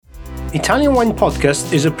Italian Wine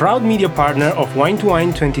Podcast is a proud media partner of Wine to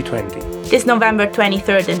Wine 2020. This November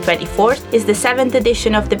 23rd and 24th is the 7th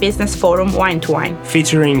edition of the business forum Wine to Wine,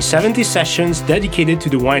 featuring 70 sessions dedicated to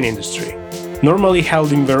the wine industry. Normally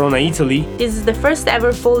held in Verona, Italy, this is the first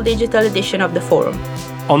ever full digital edition of the forum.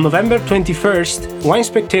 On November 21st, Wine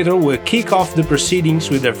Spectator will kick off the proceedings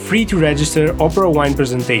with a free-to-register opera wine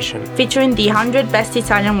presentation, featuring the 100 best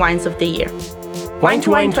Italian wines of the year. Wine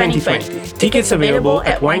to Wine 2020. Tickets available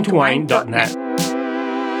at winetowine.net.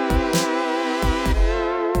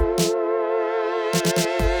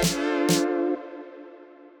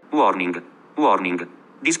 Warning.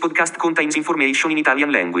 This podcast contains information in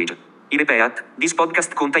Italian language. I repeat, this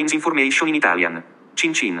podcast contains information in Italian.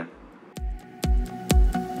 Cin cin.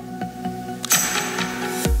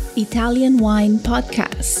 Italian Wine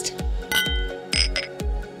Podcast.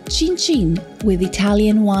 Cin Cin with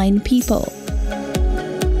Italian wine people.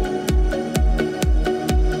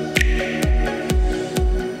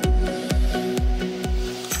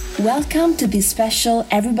 Welcome to this special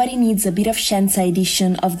Everybody Needs a Bit of Scienza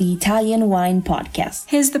edition of the Italian Wine Podcast.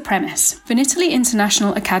 Here's the premise. Vinitaly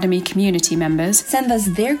International Academy community members send us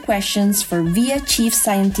their questions for via Chief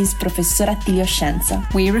Scientist Professor Attilio Scienza.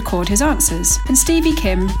 We record his answers, and Stevie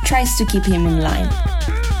Kim tries to keep him in line.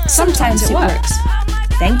 Sometimes it works.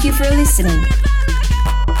 Thank you for listening.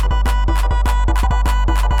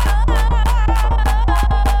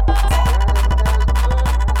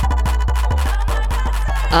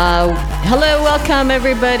 Hello, welcome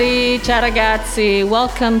everybody. Ciao ragazzi.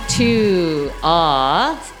 Welcome to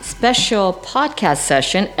our special podcast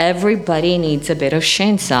session, Everybody Needs a Bit of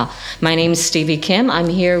Scienza. My name is Stevie Kim. I'm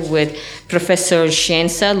here with Professor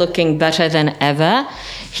Scienza, looking better than ever.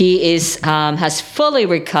 He has fully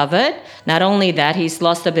recovered. Not only that, he's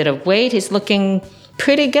lost a bit of weight. He's looking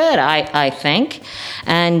pretty good, I think.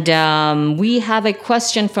 And we have a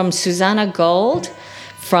question from Susannah Gold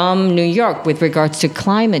from New York with regards to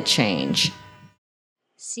climate change.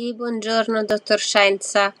 Sì, buongiorno dottor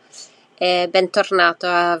Scienza, bentornato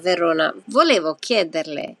a Verona. Volevo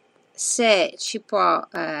chiederle se ci può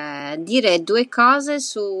dire due cose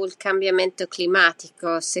sul cambiamento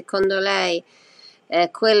climatico. Secondo lei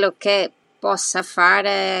quello che possa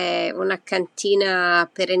fare una cantina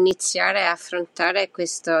per iniziare a affrontare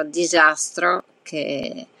questo disastro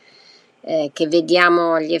che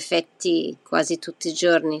vediamo gli effetti quasi tutti i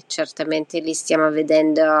giorni, certamente li stiamo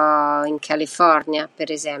vedendo in California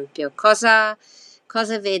per esempio. Cosa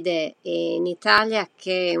vede in Italia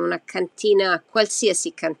che una cantina,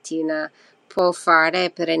 qualsiasi cantina, può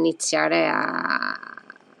fare per iniziare a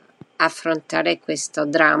affrontare questo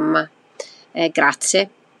dramma? Grazie,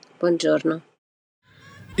 buongiorno.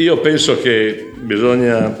 Io penso che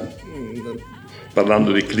bisogna,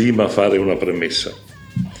 parlando di clima, fare una premessa.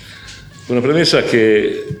 Una premessa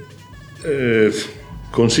che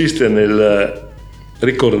consiste nel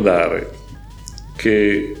ricordare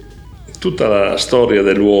che tutta la storia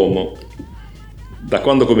dell'uomo, da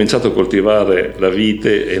quando ha cominciato a coltivare la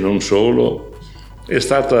vite e non solo, è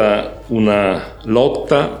stata una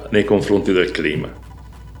lotta nei confronti del clima.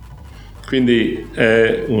 Quindi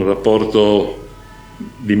è un rapporto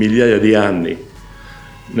di migliaia di anni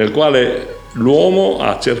nel quale l'uomo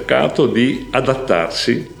ha cercato di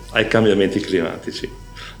adattarsi ai cambiamenti climatici.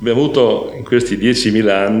 Abbiamo avuto in questi 10.000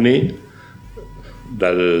 anni,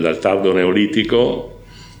 dal tardo neolitico,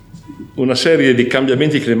 una serie di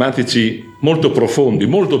cambiamenti climatici molto profondi,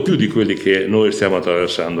 molto più di quelli che noi stiamo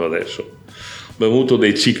attraversando adesso. Abbiamo avuto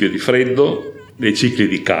dei cicli di freddo, dei cicli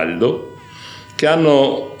di caldo, che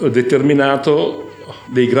hanno determinato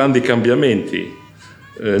dei grandi cambiamenti,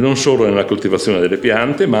 non solo nella coltivazione delle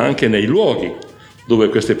piante, ma anche nei luoghi dove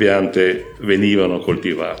queste piante venivano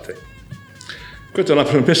coltivate. Questa è una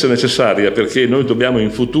premessa necessaria perché noi dobbiamo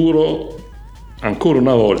in futuro, ancora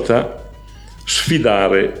una volta,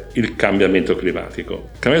 sfidare il cambiamento climatico.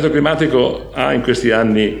 Il cambiamento climatico ha in questi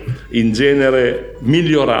anni in genere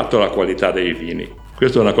migliorato la qualità dei vini.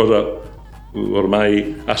 Questa è una cosa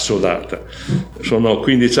ormai assodata. Sono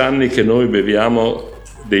 15 anni che noi beviamo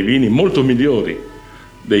dei vini molto migliori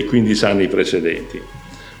dei 15 anni precedenti.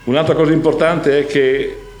 Un'altra cosa importante è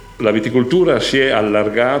che la viticoltura si è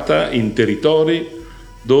allargata in territori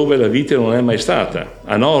dove la vite non è mai stata.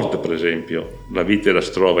 A nord, per esempio, la vite la si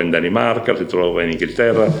trova in Danimarca, la si trova in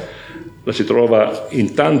Inghilterra, la si trova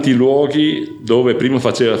in tanti luoghi dove prima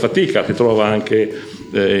faceva fatica, si trova anche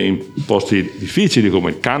in posti difficili come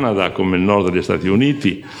il Canada, come il nord degli Stati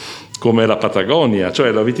Uniti, come la Patagonia. Cioè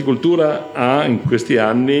la viticoltura ha in questi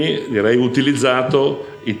anni, direi, utilizzato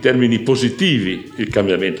in termini positivi il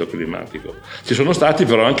cambiamento climatico. Ci sono stati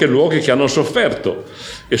però anche luoghi che hanno sofferto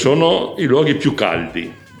e sono i luoghi più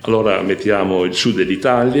caldi. allora mettiamo il sud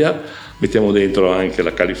dell'Italia, mettiamo dentro anche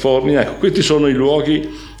la California. Ecco, questi sono i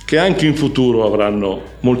luoghi che anche in futuro avranno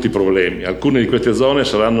molti problemi. Alcune di queste zone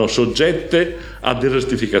saranno soggette a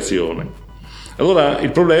desertificazione. Allora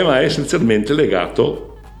il problema è essenzialmente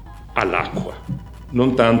legato all'acqua,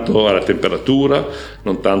 non tanto alla temperatura,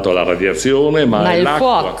 non tanto alla radiazione, ma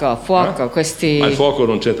all'acqua. Fuoco, questi... Ma il fuoco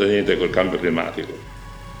non c'entra niente col cambio climatico. Il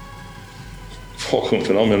fuoco è un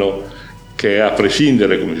fenomeno che è a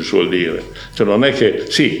prescindere, come si suol dire. Cioè non è che...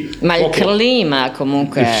 Sì, ma il clima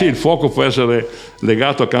comunque... Sì, il fuoco può essere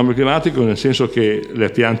legato al cambio climatico, nel senso che le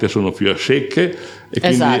piante sono più a secche e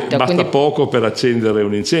quindi poco per accendere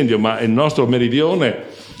un incendio, ma il nostro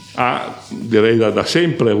meridione ha, direi da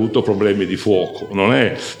sempre, avuto problemi di fuoco. Non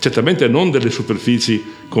è, certamente non delle superfici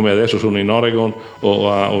come adesso sono in Oregon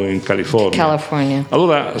o in California.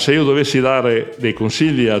 Allora, se io dovessi dare dei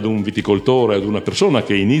consigli ad un viticoltore, ad una persona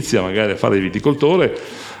che inizia magari a fare il viticoltore,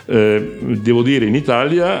 devo dire in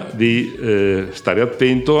Italia di stare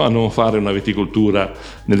attento a non fare una viticoltura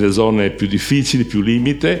nelle zone più difficili, più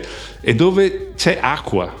limite e dove c'è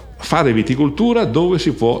acqua. Fare viticoltura dove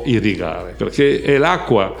si può irrigare, perché è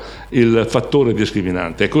l'acqua il fattore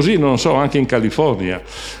discriminante. E così, non so, anche in California,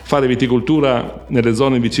 fare viticoltura nelle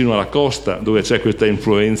zone vicino alla costa, dove c'è questa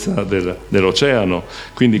influenza dell'oceano,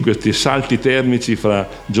 quindi questi salti termici fra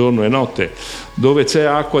giorno e notte, dove c'è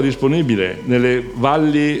acqua disponibile, nelle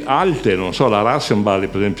valli alte, non so, la Russian Valley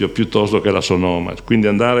per esempio, piuttosto che la Sonoma, quindi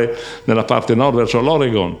andare nella parte nord verso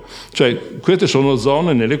l'Oregon. Cioè, queste sono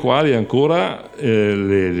zone nelle quali ancora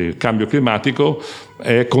il cambio climatico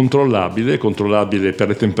è controllabile per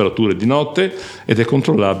le temperature di notte ed è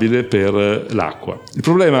controllabile per l'acqua. Il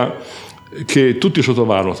problema che tutti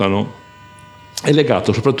sottovalutano è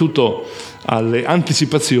legato soprattutto alle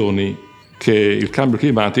anticipazioni che il cambio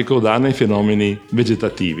climatico dà nei fenomeni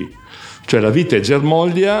vegetativi. Cioè la vite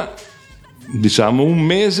germoglia, diciamo, un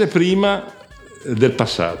mese prima del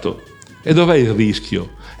passato. E dov'è il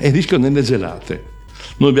rischio? È il rischio nelle gelate.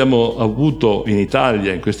 Noi abbiamo avuto in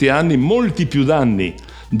Italia in questi anni molti più danni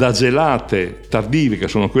da gelate tardive, che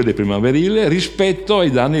sono quelle primaverile, rispetto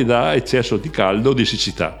ai danni da eccesso di caldo o di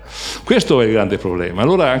siccità. Questo è il grande problema.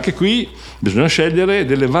 Allora anche qui bisogna scegliere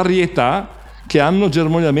delle varietà che hanno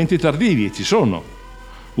germogliamenti tardivi. Ci sono.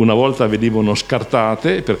 Una volta venivano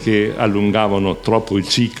scartate perché allungavano troppo il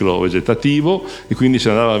ciclo vegetativo e quindi si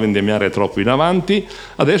andava a vendemmiare troppo in avanti.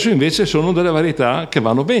 Adesso invece sono delle varietà che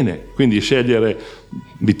vanno bene, quindi scegliere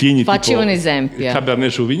vitigni Facci tipo un esempio. il Cabernet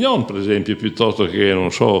Sauvignon per esempio, piuttosto che,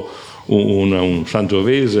 non so, un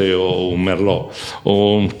Sangiovese o un Merlot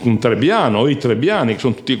o un Trebbiano o i Trebbiani, che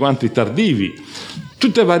sono tutti quanti tardivi.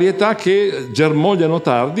 Tutte varietà che germogliano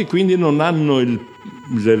tardi, quindi non hanno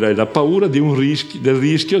la paura del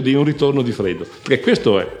rischio di un ritorno di freddo, perché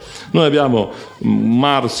questo è. Noi abbiamo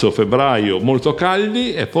marzo, febbraio molto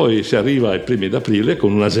caldi e poi si arriva ai primi d'aprile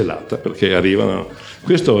con una gelata, perché arrivano.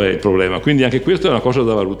 Questo è il problema, quindi anche questo è una cosa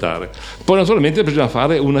da valutare. Poi naturalmente bisogna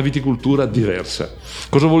fare una viticoltura diversa.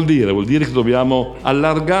 Cosa vuol dire? Vuol dire che dobbiamo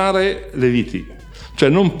allargare le viti. Cioè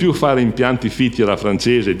non più fare impianti fitti alla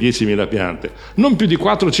francese, 10.000 piante, non più di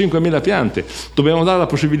 4-5.000 piante. Dobbiamo dare la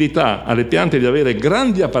possibilità alle piante di avere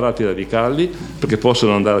grandi apparati radicali perché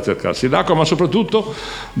possono andare a cercarsi l'acqua, ma soprattutto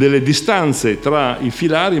delle distanze tra i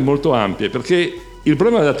filari molto ampie, perché il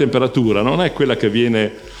problema della temperatura non è quella che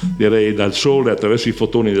viene, direi, dal sole attraverso i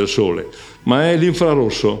fotoni del sole, ma è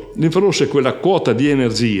l'infrarosso. L'infrarosso è quella quota di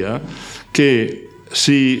energia che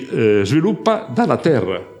si sviluppa dalla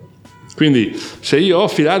Terra. Quindi se io ho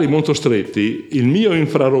filari molto stretti, il mio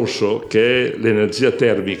infrarosso, che è l'energia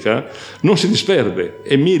termica, non si disperde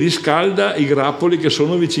e mi riscalda i grappoli che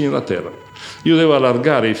sono vicini alla Terra. Io devo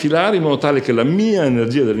allargare i filari in modo tale che la mia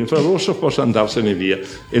energia dell'infrarosso possa andarsene via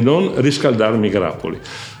e non riscaldarmi i grappoli.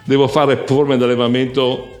 Devo fare forme di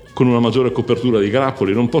allevamento con una maggiore copertura di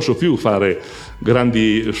grappoli, non posso più fare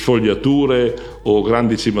grandi sfogliature o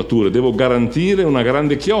grandi cimature, devo garantire una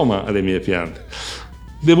grande chioma alle mie piante.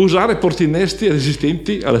 Devo usare portinnesti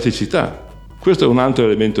resistenti alla siccità. Questo è un altro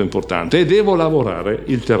elemento importante e devo lavorare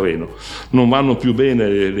il terreno. Non vanno più bene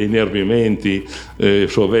gli inervimenti,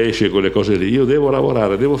 sovesci e quelle cose lì. Io devo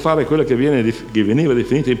lavorare, devo fare quella che veniva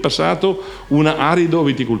definita in passato una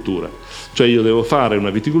aridoviticoltura. Cioè io devo fare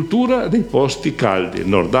una viticoltura dei posti caldi,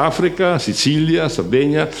 Nord Africa, Sicilia,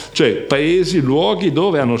 Sardegna, cioè paesi, luoghi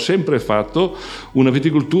dove hanno sempre fatto una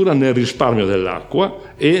viticoltura nel risparmio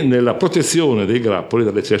dell'acqua e nella protezione dei grappoli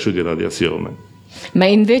dall'eccesso di radiazione. Ma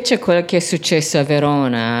invece quello che è successo a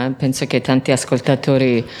Verona, penso che tanti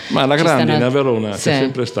ascoltatori... Ma la grandine a Verona c'è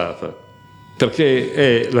sempre stata. perché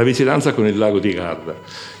è la vicinanza con il lago di Garda.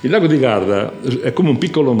 Il lago di Garda è come un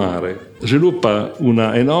piccolo mare, sviluppa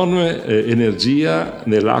una enorme energia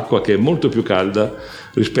nell'acqua che è molto più calda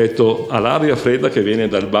rispetto all'aria fredda che viene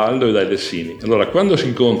dal Baldo e dai Lessini. Allora, quando si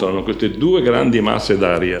incontrano queste due grandi masse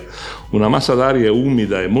d'aria, una massa d'aria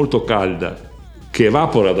umida e molto calda che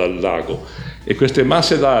evapora dal lago, e queste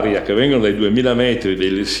masse d'aria che vengono dai 2000 metri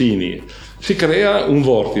dei Lessini, si crea un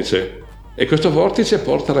vortice, e questo vortice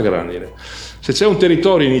porta alla grandine. Se c'è un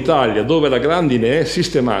territorio in Italia dove la grandine è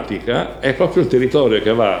sistematica, è proprio il territorio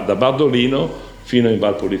che va da Bardolino fino in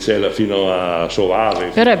Valpolicella, fino a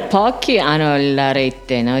Sovave. Però pochi hanno la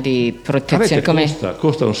rete, no, di protezione. La rete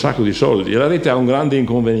costa un sacco di soldi, e la rete ha un grande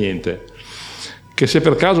inconveniente, che se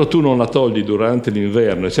per caso tu non la togli durante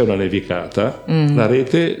l'inverno e c'è una nevicata, la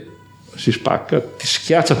rete si spacca, ti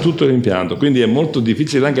schiaccia tutto l'impianto, quindi è molto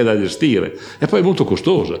difficile anche da gestire, e poi è molto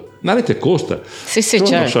costosa. La rete costa, sono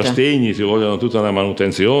certo. sostegni, ci vogliono tutta una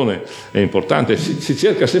manutenzione, è importante, si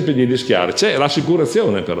cerca sempre di rischiare. C'è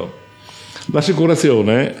l'assicurazione, però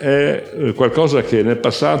l'assicurazione è qualcosa che nel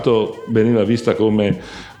passato veniva vista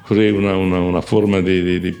come una forma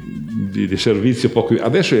di servizio poco,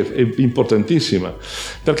 adesso è importantissima.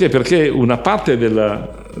 Perché una parte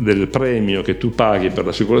del premio che tu paghi per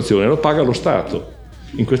l'assicurazione lo paga lo Stato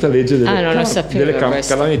in questa legge delle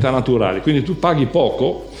calamità naturali, quindi tu paghi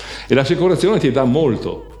poco e l'assicurazione ti dà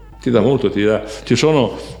molto. Ci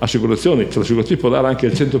sono assicurazioni, l'assicurazione può dare anche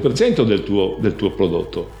il 100% del tuo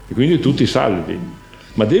prodotto, e quindi tu ti salvi,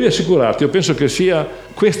 ma devi assicurarti. Io penso che sia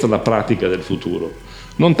questa la pratica del futuro,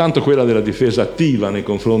 non tanto quella della difesa attiva nei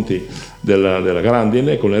confronti della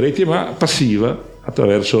grandine con le reti, ma passiva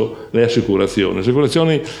attraverso le assicurazioni. Le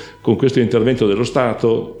assicurazioni con questo intervento dello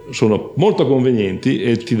Stato sono molto convenienti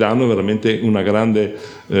e ti danno veramente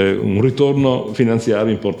un ritorno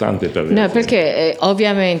finanziario importante per le aziende. Perché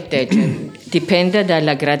ovviamente dipende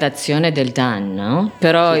dalla gradazione del danno,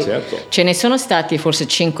 però sì, certo. Ce ne sono stati forse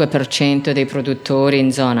 5% dei produttori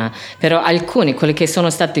in zona, però alcuni, quelli che sono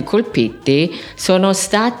stati colpiti, sono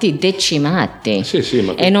stati decimati. Sì,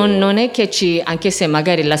 ma e non è che anche se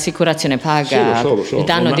magari l'assicurazione paga il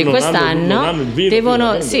danno di quest'anno,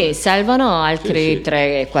 devono salvano altri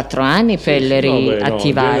 3-4 anni per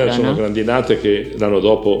riattivarlo. Sono grandinate che l'anno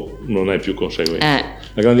dopo non è più conseguente.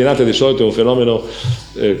 La grandinata di solito è un fenomeno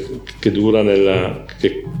che dura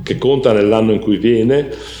che conta nell'anno in cui viene,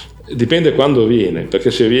 dipende quando viene,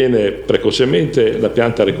 perché se viene precocemente la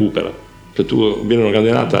pianta recupera. Se tu viene una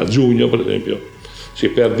grandinata a giugno, per esempio, si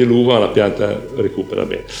perdi l'uva, la pianta recupera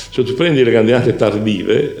bene. Se tu prendi le grandinate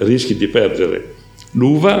tardive, rischi di perdere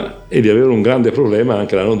l'uva e di avere un grande problema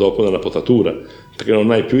anche l'anno dopo nella potatura, perché non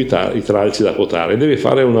hai più i tralci da potare, devi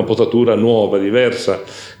fare una potatura nuova, diversa,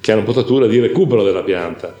 che è una potatura di recupero della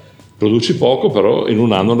pianta. Produci poco, però in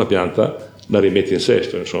un anno la pianta la rimetti in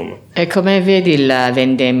sesto, insomma. E come vedi la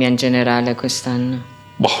vendemmia in generale quest'anno?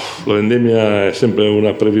 La vendemmia è sempre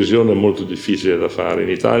una previsione molto difficile da fare in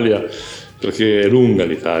Italia, perché è lunga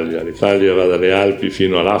l'Italia va dalle Alpi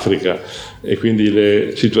fino all'Africa, e quindi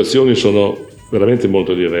le situazioni sono veramente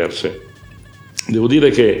molto diverse. Devo dire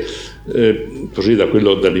che così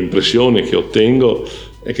dall'impressione che ottengo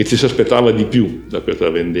è che ci si aspettava di più da questa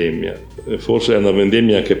vendemmia. Forse è una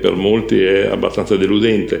vendemmia che per molti è abbastanza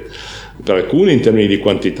deludente, per alcuni in termini di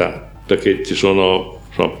quantità, perché ci sono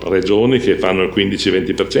regioni che fanno il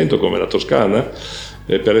 15-20% come la Toscana,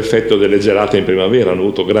 per effetto delle gelate in primavera, hanno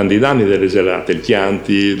avuto grandi danni delle gelate, il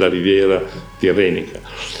Chianti, la Riviera Tirrenica.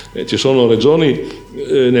 Ci sono regioni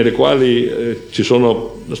nelle quali ci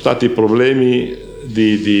sono stati problemi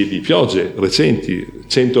di piogge recenti,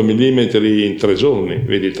 100 mm in 3 giorni,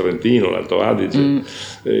 vedi il Trentino, l'Alto Adige,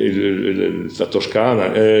 la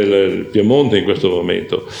Toscana, il Piemonte in questo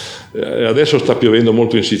momento. Adesso sta piovendo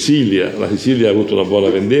molto in Sicilia, la Sicilia ha avuto una buona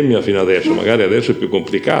vendemmia fino adesso, magari adesso è più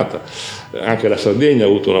complicata, anche la Sardegna ha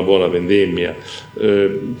avuto una buona vendemmia,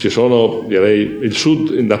 ci sono, direi, il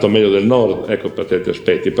sud è andato meglio del nord, ecco, per certi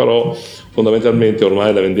aspetti, però fondamentalmente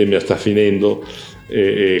ormai la vendemmia sta finendo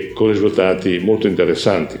e con risultati molto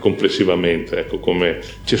interessanti complessivamente, ecco, come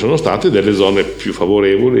ci sono state delle zone più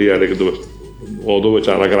favorevoli dove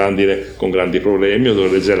c'è la grandine con grandi problemi, o dove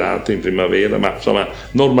le gelate in primavera, ma insomma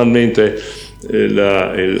normalmente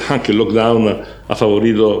anche il lockdown ha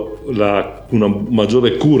favorito una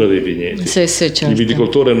maggiore cura dei vigneti. Sì, certo. Il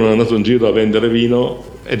viticoltore non è andato in giro a vendere vino,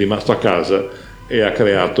 è rimasto a casa e ha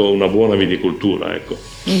creato una buona viticoltura, ecco.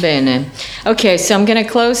 Bene, ok, so I'm going to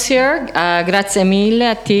close here. Grazie mille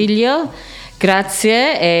Attilio,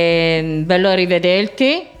 grazie e bello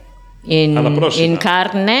rivederti in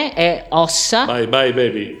carne e ossa. Bye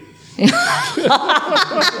baby.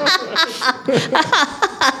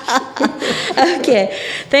 Okay,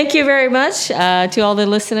 thank you very much to all the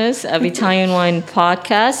listeners of Italian Wine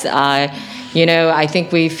Podcast. I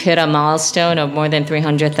think we've hit a milestone of more than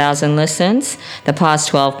 300,000 listens the past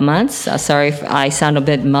 12 months. Sorry if I sound a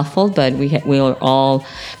bit muffled, but we are all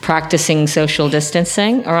practicing social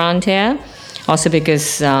distancing around here. Also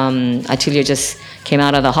because Attilio just came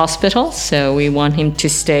out of the hospital, so we want him to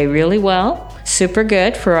stay really well. Super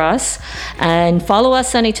good for us. And follow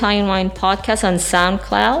us on Italian Wine Podcast on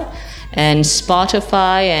SoundCloud and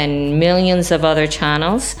Spotify and millions of other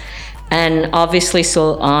channels. And obviously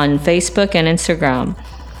so on Facebook and Instagram.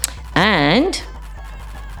 And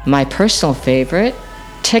my personal favorite,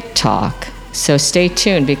 TikTok. So stay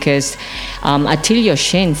tuned because Attilio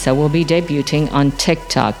Scienza will be debuting on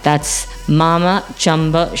TikTok. That's Mama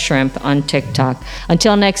Jumbo Shrimp on TikTok.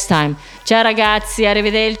 Until next time. Ciao ragazzi,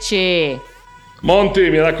 arrivederci. Monti,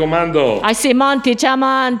 mi raccomando. I say Monti, ciao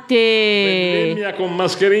Monti. Vendemmia con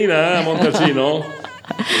mascherina, Montalcino.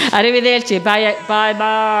 Arrivederci, bye bye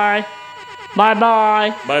bye. Bye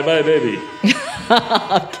bye. Bye bye baby.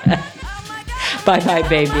 Okay. Bye bye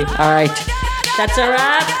baby. All right. That's a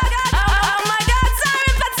wrap.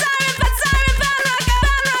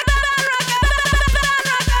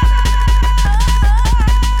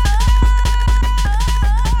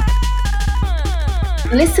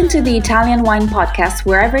 Listen to the Italian Wine Podcast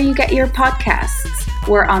wherever you get your podcasts.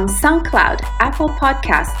 We're on SoundCloud, Apple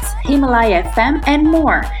Podcasts, Himalaya FM, and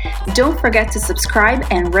more. Don't forget to subscribe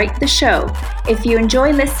and rate the show. If you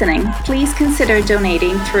enjoy listening, please consider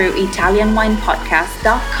donating through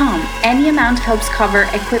ItalianWinePodcast.com. Any amount helps cover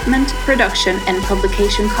equipment, production, and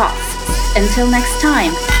publication costs. Until next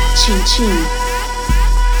time, chin chin.